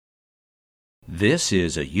This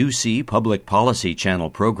is a UC Public Policy Channel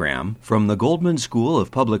program from the Goldman School of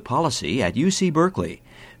Public Policy at UC Berkeley.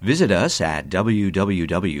 Visit us at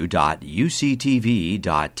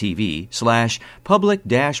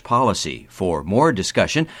www.uctv.tv/public-policy for more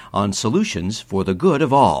discussion on solutions for the good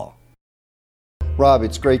of all. Rob,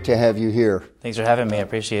 it's great to have you here. Thanks for having me. I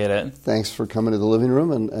appreciate it. Thanks for coming to the living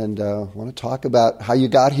room and want to talk about how you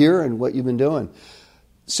got here and what you've been doing.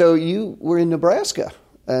 So you were in Nebraska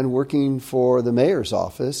and working for the mayor's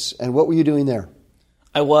office. And what were you doing there?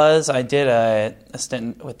 I did a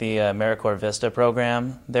stint with the AmeriCorps Vista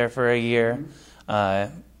program there for a year.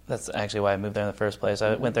 That's actually why I moved there in the first place.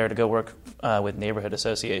 I went there to go work with neighborhood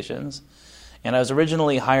associations. And I was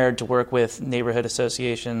originally hired to work with neighborhood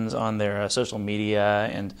associations on their social media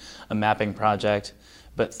and a mapping project.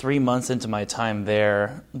 But 3 months into my time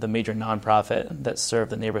there, the major nonprofit that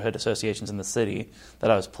served the neighborhood associations in the city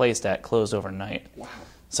that I was placed at closed overnight. Wow.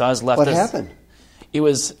 So I was left. What happened? It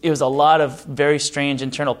was a lot of very strange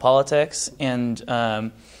internal politics and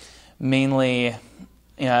mainly.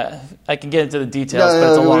 Yeah, I can get into the details, but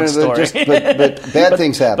it's a long story. But bad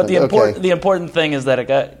things happen. But the important thing is that it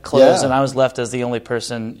got closed, and I was left as the only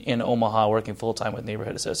person in Omaha working full-time with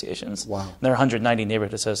neighborhood associations. Wow. And there are 190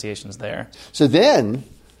 neighborhood associations there. So then,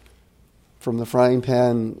 from the frying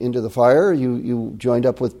pan into the fire, you joined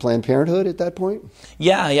up with Planned Parenthood at that point?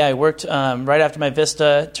 Yeah. I worked right after my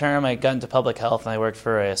Vista term. I got into public health, and I worked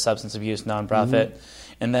for a substance abuse nonprofit. Mm-hmm.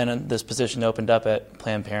 And then this position opened up at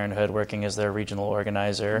Planned Parenthood, working as their regional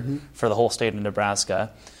organizer for the whole state of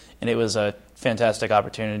Nebraska. And it was a fantastic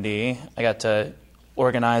opportunity. I got to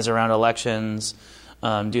organize around elections,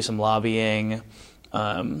 do some lobbying,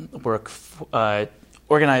 organize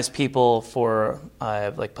people for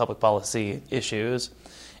like public policy issues.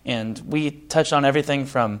 And we touched on everything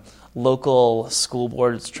from local school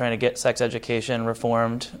boards trying to get sex education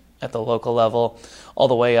reformed at the local level, all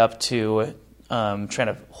the way up to trying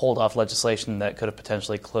to hold off legislation that could have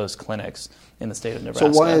potentially closed clinics in the state of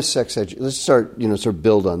Nebraska. So why is sex education? Let's start, sort of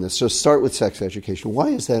build on this. So start with sex education. Why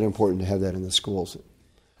is that important to have that in the schools?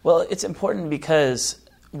 Well, it's important because,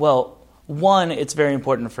 one, it's very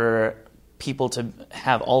important for people to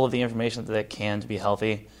have all of the information that they can to be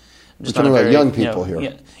healthy. We're talking about young people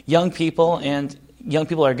here. Young people, and young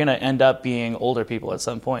people are going to end up being older people at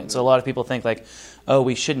some point. So a lot of people think like, oh,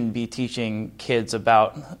 we shouldn't be teaching kids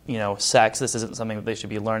about, sex. This isn't something that they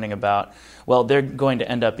should be learning about. Well, they're going to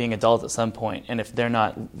end up being adults at some point. And if they're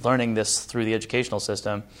not learning this through the educational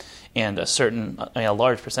system, and a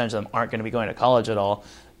large percentage of them aren't going to be going to college at all,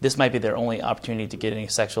 this might be their only opportunity to get any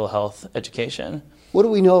sexual health education. What do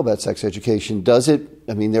we know about sex education? Does it,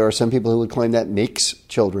 there are some people who would claim that makes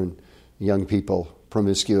children, young people,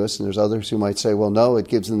 promiscuous, and there's others who might say, well, no, it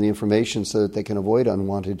gives them the information so that they can avoid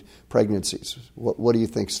unwanted pregnancies. What do you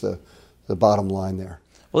think's the bottom line there?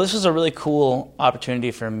 Well, this was a really cool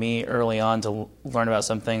opportunity for me early on to learn about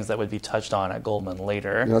some things that would be touched on at Goldman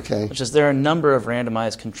later. Okay. Which is there are a number of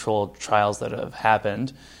randomized controlled trials that have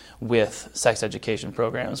happened with sex education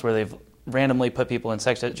programs where they've randomly put people in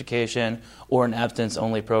sex education or an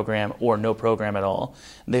abstinence-only program or no program at all.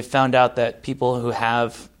 They've found out that people who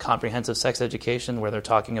have comprehensive sex education, where they're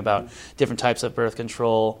talking about different types of birth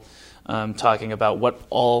control, talking about what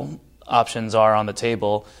all options are on the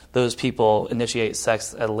table, those people initiate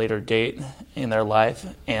sex at a later date in their life.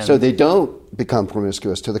 And so they don't become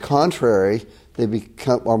promiscuous. To the contrary, they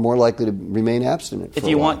are more likely to remain abstinent. If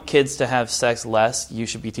you want kids to have sex less, you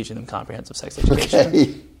should be teaching them comprehensive sex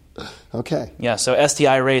education. Okay. Yeah, so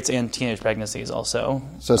STI rates and teenage pregnancies also.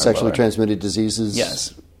 So sexually transmitted diseases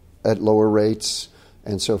yes, at lower rates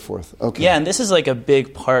and so forth. Okay. Yeah, and this is like a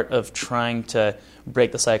big part of trying to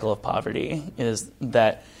break the cycle of poverty is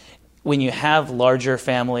that when you have larger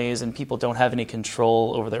families and people don't have any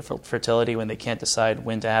control over their fertility, when they can't decide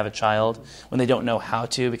when to have a child, when they don't know how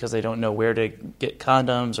to because they don't know where to get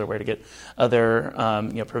condoms or where to get other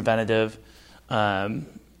preventative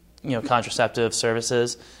contraceptive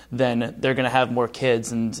services, then they're going to have more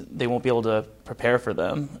kids and they won't be able to prepare for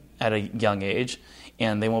them at a young age,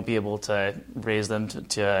 and they won't be able to raise them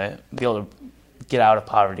to be able to get out of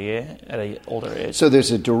poverty at an older age. So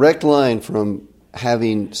there's a direct line from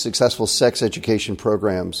having successful sex education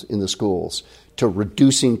programs in the schools to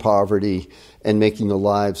reducing poverty and making the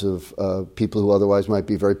lives of people who otherwise might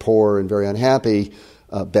be very poor and very unhappy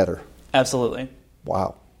better. Absolutely.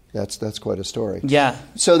 Wow. That's quite a story. Yeah.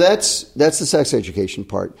 So that's the sex education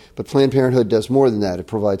part. But Planned Parenthood does more than that. It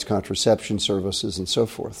provides contraception services and so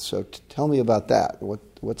forth. So tell me about that.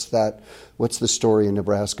 What's that? What's the story in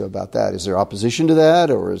Nebraska about that? Is there opposition to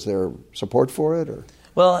that, or is there support for it? Or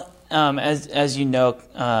well, as you know,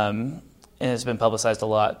 and it's been publicized a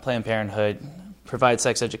lot, Planned Parenthood provide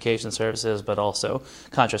sex education services, but also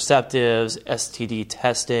contraceptives, STD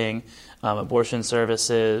testing, abortion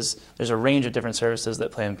services. There's a range of different services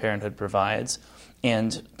that Planned Parenthood provides.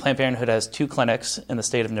 And Planned Parenthood has 2 clinics in the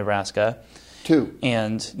state of Nebraska. 2?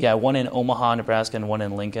 And one in Omaha, Nebraska, and one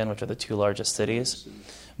in Lincoln, which are the 2 largest cities.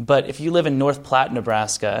 But if you live in North Platte,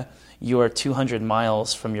 Nebraska, you are 200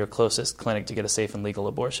 miles from your closest clinic to get a safe and legal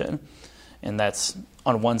abortion. And that's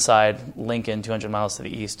on one side, Lincoln, 200 miles to the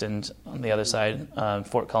east, and on the other side,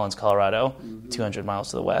 Fort Collins, Colorado, 200 miles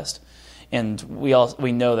to the west. And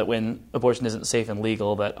we know that when abortion isn't safe and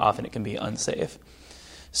legal, that often it can be unsafe.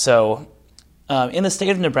 So in the state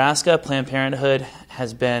of Nebraska, Planned Parenthood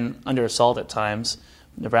has been under assault at times.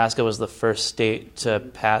 Nebraska was the first state to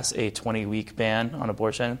pass a 20-week ban on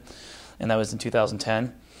abortion, and that was in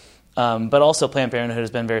 2010. But also Planned Parenthood has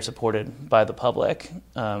been very supported by the public.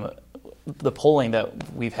 The polling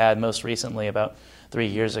that we've had most recently, about 3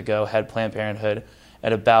 years ago, had Planned Parenthood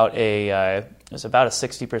at about a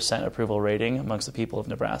 60% approval rating amongst the people of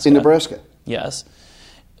Nebraska. In Nebraska? Yes.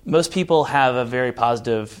 Most people have a very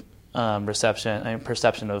positive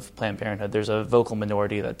perception of Planned Parenthood. There's a vocal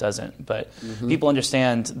minority that doesn't, but people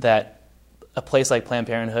understand that a place like Planned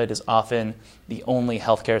Parenthood is often the only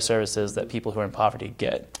healthcare services that people who are in poverty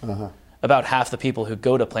get. About half the people who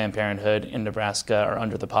go to Planned Parenthood in Nebraska are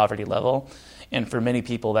under the poverty level, and for many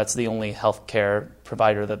people, that's the only healthcare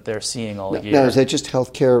provider that they're seeing all year. Now, is that just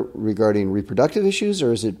healthcare regarding reproductive issues,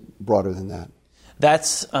 or is it broader than that?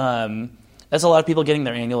 That's a lot of people getting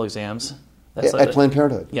their annual exams. At Planned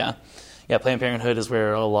Parenthood? Yeah. Yeah, Planned Parenthood is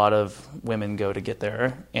where a lot of women go to get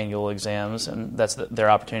their annual exams, and that's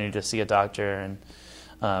their opportunity to see a doctor, and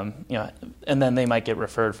and then they might get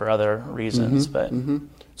referred for other reasons.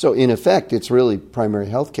 So in effect, it's really primary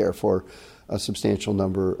health care for a substantial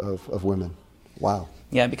number of women. Wow.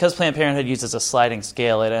 Yeah, because Planned Parenthood uses a sliding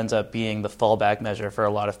scale, it ends up being the fallback measure for a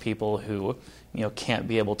lot of people who can't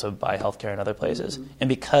be able to buy health care in other places. And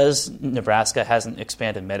because Nebraska hasn't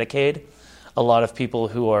expanded Medicaid, a lot of people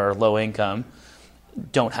who are low income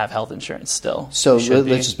don't have health insurance still. So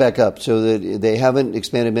let's just back up. So that they haven't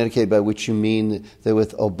expanded Medicaid, by which you mean that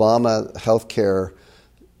with Obama health care,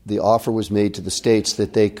 the offer was made to the states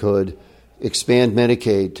that they could expand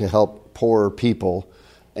Medicaid to help poorer people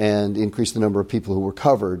and increase the number of people who were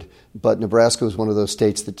covered. But Nebraska was one of those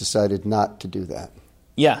states that decided not to do that.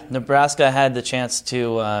 Yeah, Nebraska had the chance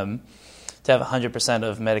to have 100%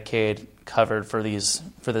 of Medicaid covered for this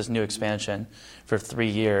new expansion for 3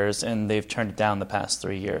 years, and they've turned it down the past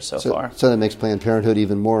 3 years so far. So that makes Planned Parenthood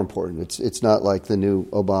even more important. It's not like the new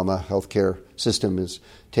Obama healthcare system is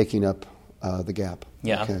taking up the gap.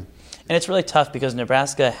 Yeah, okay. And it's really tough because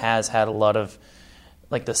Nebraska has had a lot of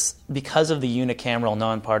because of the unicameral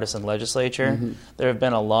nonpartisan legislature, there have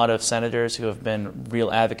been a lot of senators who have been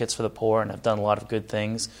real advocates for the poor and have done a lot of good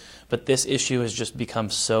things. But this issue has just become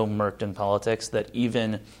so murked in politics that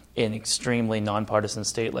even an extremely nonpartisan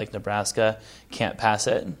state like Nebraska can't pass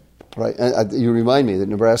it. Right. You remind me that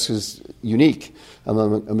Nebraska is unique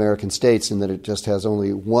among American states in that it just has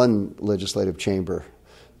only one legislative chamber,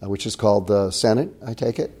 which is called the Senate, I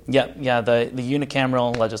take it? Yeah. The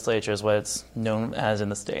unicameral legislature is what it's known as in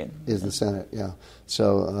the state. Is the Senate, yeah.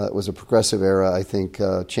 So it was a progressive era, I think,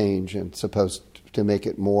 change, and supposed to make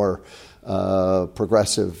it more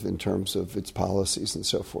progressive in terms of its policies and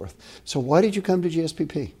so forth. So why did you come to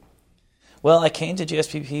GSPP? Well, I came to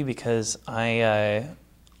GSPP because I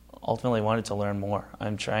ultimately wanted to learn more.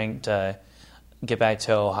 I'm trying to get back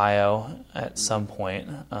to Ohio at some point.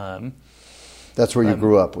 That's where you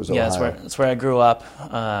grew up, was Ohio? Yeah, that's where I grew up,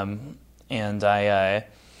 and I've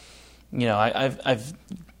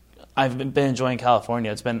been enjoying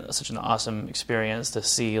California. It's been such an awesome experience to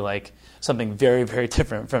see something very, very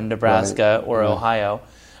different from Nebraska or Ohio,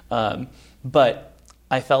 but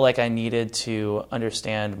I felt like I needed to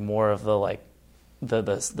understand more of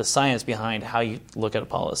the science behind how you look at a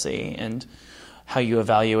policy and how you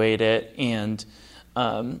evaluate it, and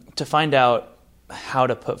to find out how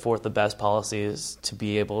to put forth the best policies to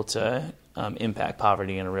be able to impact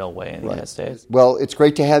poverty in a real way in the United States. Well, it's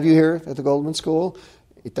great to have you here at the Goldman School.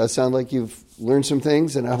 It does sound like you've learned some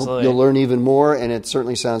things, and I hope you'll learn even more, and it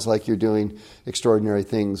certainly sounds like you're doing extraordinary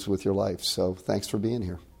things with your life. So thanks for being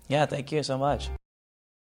here. Yeah, thank you so much.